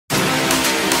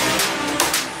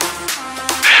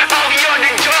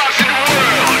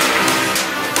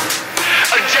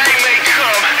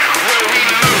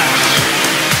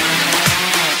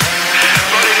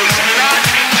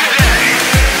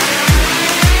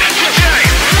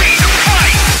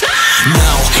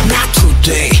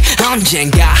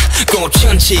언젠가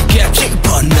꽃은 지겹지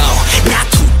but no not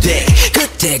today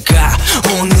그때가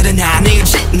오늘은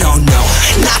아니지 no no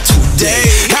not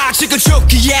today 아직은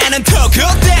좋기에는 더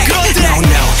그때 no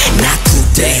no not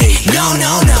today no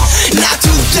no no not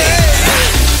today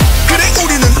그래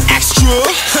우리는 extra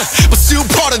but still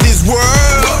part of this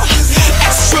world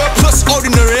extra plus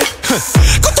ordinary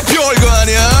그것도 별거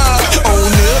아니야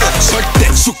오늘은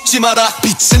절대 죽지 마라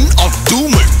빛은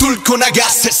어둠을 뚫고 나가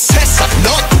새 세상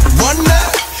너도 원해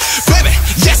baby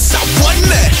yes I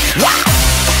want it wow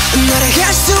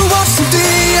날아갈 수 없음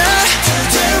뒤에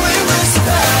today we will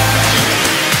survive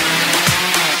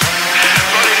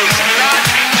but it is not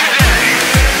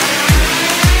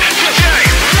today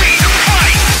we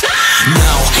fight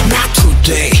no not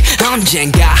today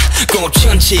언젠가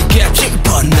꽃은 지겹지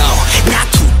but no not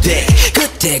today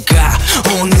그때가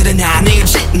오늘은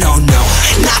아니지 no no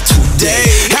not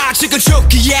today 아직은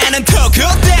좋기에는 더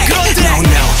그때 no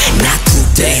no not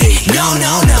today no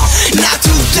no no not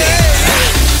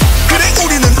today 그래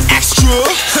우리는 extra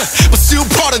but still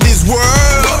part of this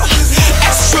world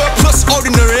extra plus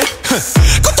ordinary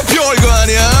그것도 별거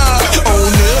아니야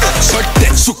오늘은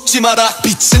절대 죽지 마라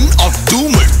빛은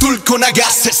어둠을 뚫고 나가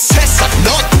새 세상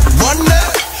너도 원해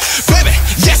baby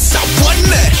yes I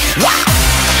want it wow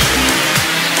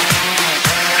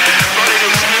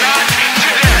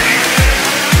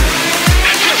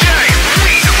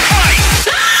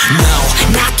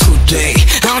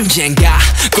언젠가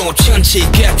꽃은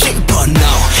지겹지 but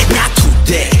no not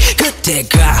today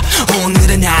그때가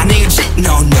오늘은 아니지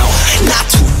no no not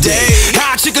today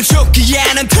아직은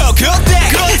좋기에는 더 그때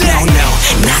no no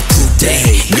not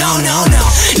today no no no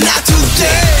not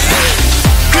today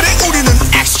그래 우리는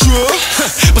extra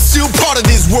but still part of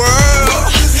this world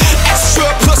extra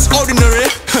plus ordinary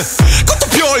그것도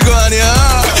별거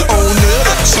아니야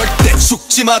오늘은 절대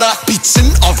죽지 마라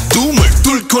빛은 어둠을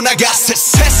뚫고 나가 새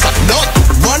세상 너도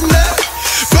원해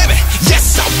baby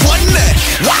yes I want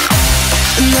it wow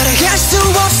날아갈 수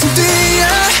없음 뒤에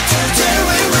today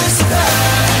we will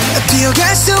survive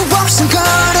뛰어갈 수 없음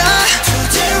걸어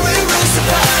today we will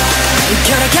survive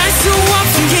걸어갈 수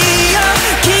없음 길